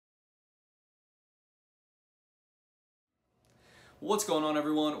What's going on,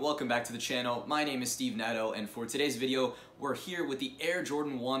 everyone? Welcome back to the channel. My name is Steve Netto, and for today's video, we're here with the Air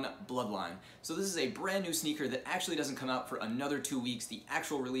Jordan 1 Bloodline. So this is a brand new sneaker that actually doesn't come out for another 2 weeks. The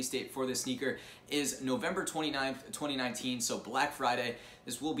actual release date for this sneaker is November 29th, 2019, so Black Friday.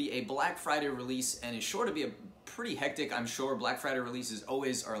 This will be a Black Friday release, and it's sure to be a pretty hectic, I'm sure. Black Friday releases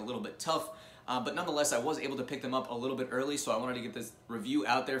always are a little bit tough. But nonetheless, I was able to pick them up a little bit early, so I wanted to get this review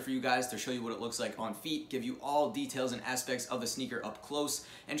out there for you guys to show you what it looks like on feet, give you all details and aspects of the sneaker up close,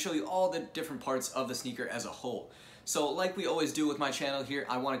 and show you all the different parts of the sneaker as a whole. So like we always do with my channel here,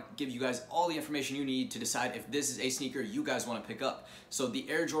 I want to give you guys all the information you need to decide if this is a sneaker you guys want to pick up. So the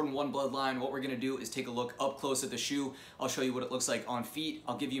Air Jordan 1 Bloodline, what we're going to do is take a look up close at the shoe. I'll show you what it looks like on feet.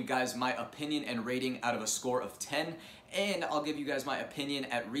 I'll give you guys my opinion and rating out of a score of 10. And I'll give you guys my opinion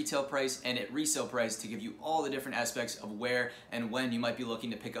at retail price and at resale price to give you all the different aspects of where and when you might be looking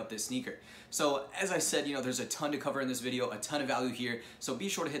to pick up this sneaker. So as I said, there's a ton to cover in this video, a ton of value here. So be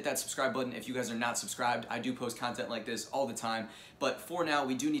sure to hit that subscribe button if you guys are not subscribed. I do post content like this all the time. But for now,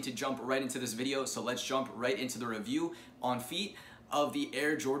 we do need to jump right into this video. So let's jump right into the review on feet of the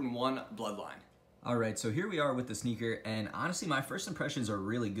Air Jordan 1 Bloodline. Alright, so here we are with the sneaker, and honestly my first impressions are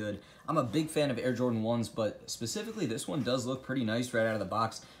really good. I'm a big fan of Air Jordan 1s, but specifically this one does look pretty nice right out of the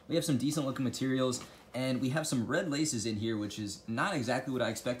box. We have some decent looking materials, and we have some red laces in here, which is not exactly what I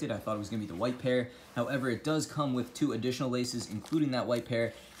expected. I thought it was going to be the white pair. However, it does come with 2 additional laces, including that white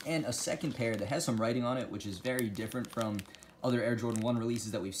pair, and a second pair that has some writing on it, which is very different from other Air Jordan 1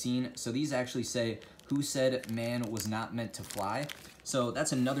 releases that we've seen. So these actually say, "Who said man was not meant to fly?" So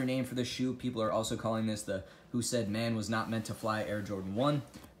that's another name for this shoe. People are also calling this the "Who said man was not meant to fly Air Jordan 1."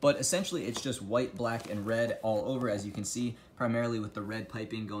 But essentially it's just white, black, and red all over, as you can see, primarily with the red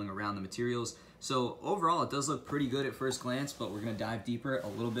piping going around the materials. So overall, it does look pretty good at first glance, but we're gonna dive deeper a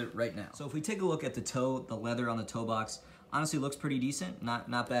little bit right now. So if we take a look at the toe, the leather on the toe box, honestly looks pretty decent, not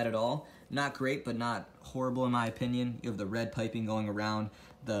bad at all. Not great, but not horrible in my opinion. You have the red piping going around,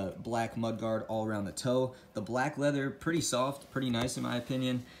 the black mudguard all around the toe. The black leather, pretty soft, pretty nice in my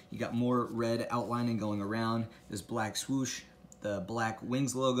opinion. You got more red outlining going around, this black swoosh, the black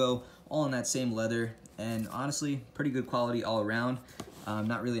wings logo, all in that same leather. And honestly, pretty good quality all around.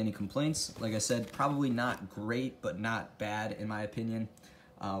 Not really any complaints. Like I said, probably not great, but not bad in my opinion.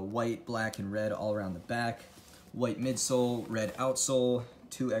 White, black, and red all around the back. White midsole, red outsole,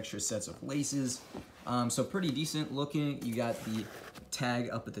 2 extra sets of laces. So pretty decent looking. You got the tag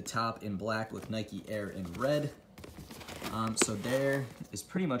up at the top in black with Nike Air in red. So there is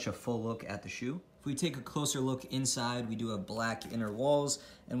pretty much a full look at the shoe. If we take a closer look inside, we do have black inner walls,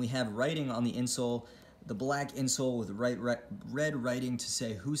 and we have writing on the insole. The black insole with red writing to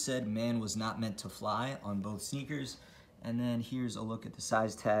say "Who said man was not meant to fly" on both sneakers. And then here's a look at the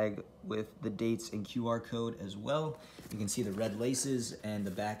size tag with the dates and QR code as well. You can see the red laces and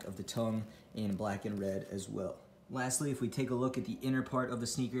the back of the tongue in black and red as well. Lastly, if we take a look at the inner part of the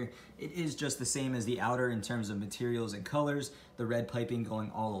sneaker, it is just the same as the outer in terms of materials and colors, the red piping going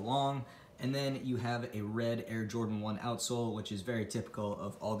all along. And then you have a red Air Jordan 1 outsole, which is very typical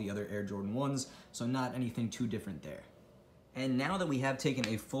of all the other Air Jordan 1s, so not anything too different there. And now that we have taken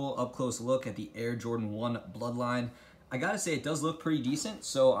a full up-close look at the Air Jordan 1 Bloodline, I gotta say it does look pretty decent,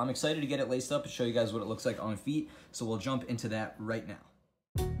 so I'm excited to get it laced up and show you guys what it looks like on feet, so we'll jump into that right now.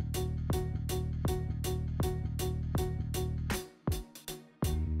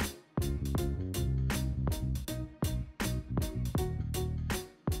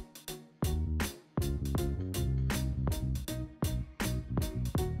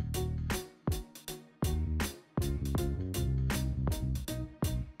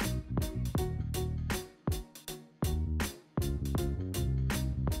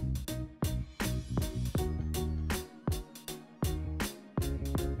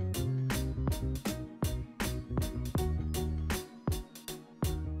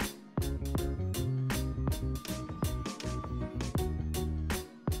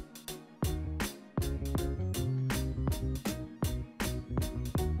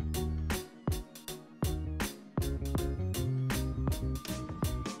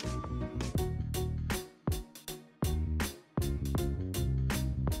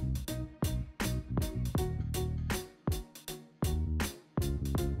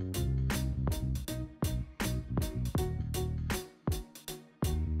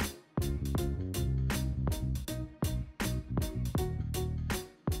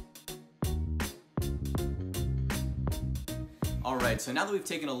 Alright, so now that we've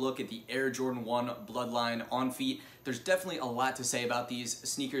taken a look at the Air Jordan 1 Bloodline on feet, There's definitely a lot to say about these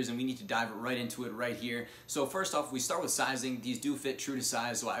sneakers, and we need to dive right into it right here. So first off, we start with sizing. These do fit true to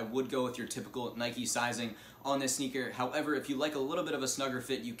size, so I would go with your typical Nike sizing on this sneaker. However, if you like a little bit of a snugger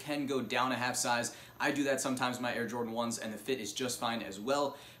fit, you can go down a half size. I do that sometimes with my Air Jordan 1s, and the fit is just fine as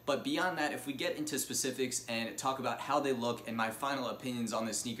well. But beyond that, if we get into specifics and talk about how they look and my final opinions on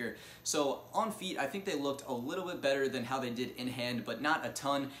this sneaker. So on feet, I think they looked a little bit better than how they did in hand, but not a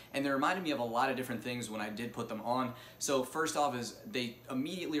ton. And they reminded me of a lot of different things when I did put them on. So first off is they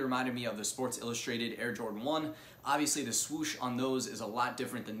immediately reminded me of the Sports Illustrated Air Jordan 1. Obviously the swoosh on those is a lot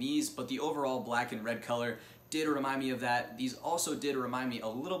different than these, but the overall black and red color did remind me of that. These also did remind me a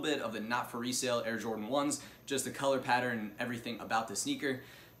little bit of the not for resale Air Jordan 1s, just the color pattern and everything about the sneaker.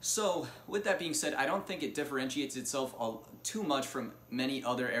 So with that being said, I don't think it differentiates itself too much from many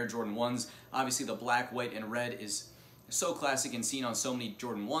other Air Jordan 1s. Obviously the black, white, and red is so classic and seen on so many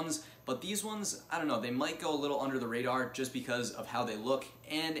Jordan 1s, but these ones, I don't know, they might go a little under the radar just because of how they look,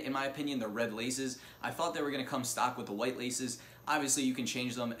 and in my opinion, the red laces. I thought they were going to come stock with the white laces. Obviously you can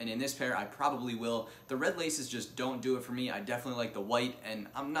change them, and in this pair I probably will. The red laces just don't do it for me. I definitely like the white, and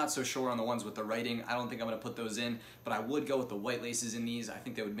I'm not so sure on the ones with the writing. I don't think I'm going to put those in, but I would go with the white laces in these. I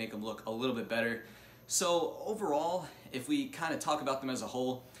think they would make them look a little bit better. So overall, if we kind of talk about them as a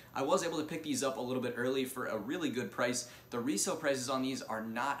whole, I was able to pick these up a little bit early for a really good price. The resale prices on these are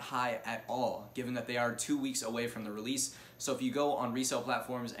not high at all, given that they are 2 weeks away from the release. So if you go on resale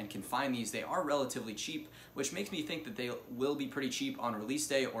platforms and can find these, they are relatively cheap, which makes me think that they will be pretty cheap on release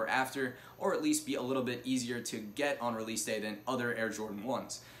day or after, or at least be a little bit easier to get on release day than other Air Jordan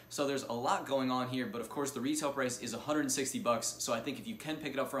 1s. So there's a lot going on here, but of course the retail price is 160 bucks. So I think if you can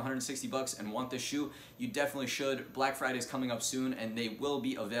pick it up for 160 bucks and want this shoe, you definitely should. Black Friday is coming up soon, and they will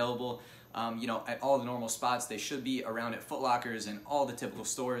be available, you know, at all the normal spots. They should be around at Foot Lockers and all the typical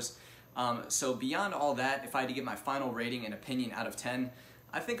stores. So beyond all that, if I had to get my final rating and opinion out of 10,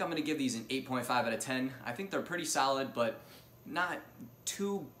 I think I'm going to give these an 8.5 out of 10. I think they're pretty solid, but not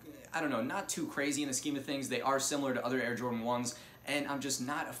too, I don't know, not too crazy in the scheme of things. They are similar to other Air Jordan 1s, and I'm just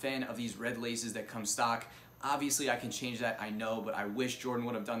not a fan of these red laces that come stock. Obviously, I can change that, I know, but I wish Jordan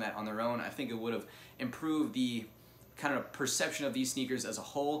would have done that on their own. I think it would have improved the kind of perception of these sneakers as a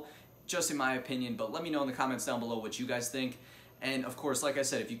whole, just in my opinion. But let me know in the comments down below what you guys think. And of course, like I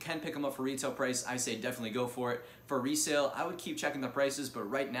said, if you can pick them up for retail price, I say definitely go for it. For resale, I would keep checking the prices, but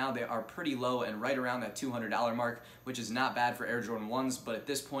right now they are pretty low and right around that $200 mark, which is not bad for Air Jordan 1s. But at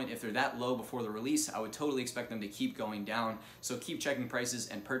this point, if they're that low before the release, I would totally expect them to keep going down. So keep checking prices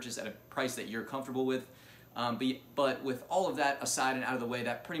and purchase at a price that you're comfortable with. But with all of that aside and out of the way,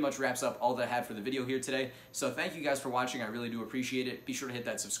 that pretty much wraps up all that I had for the video here today. So thank you guys for watching. I really do appreciate it. Be sure to hit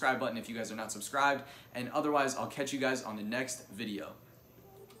that subscribe button if you guys are not subscribed. And otherwise, I'll catch you guys on the next video.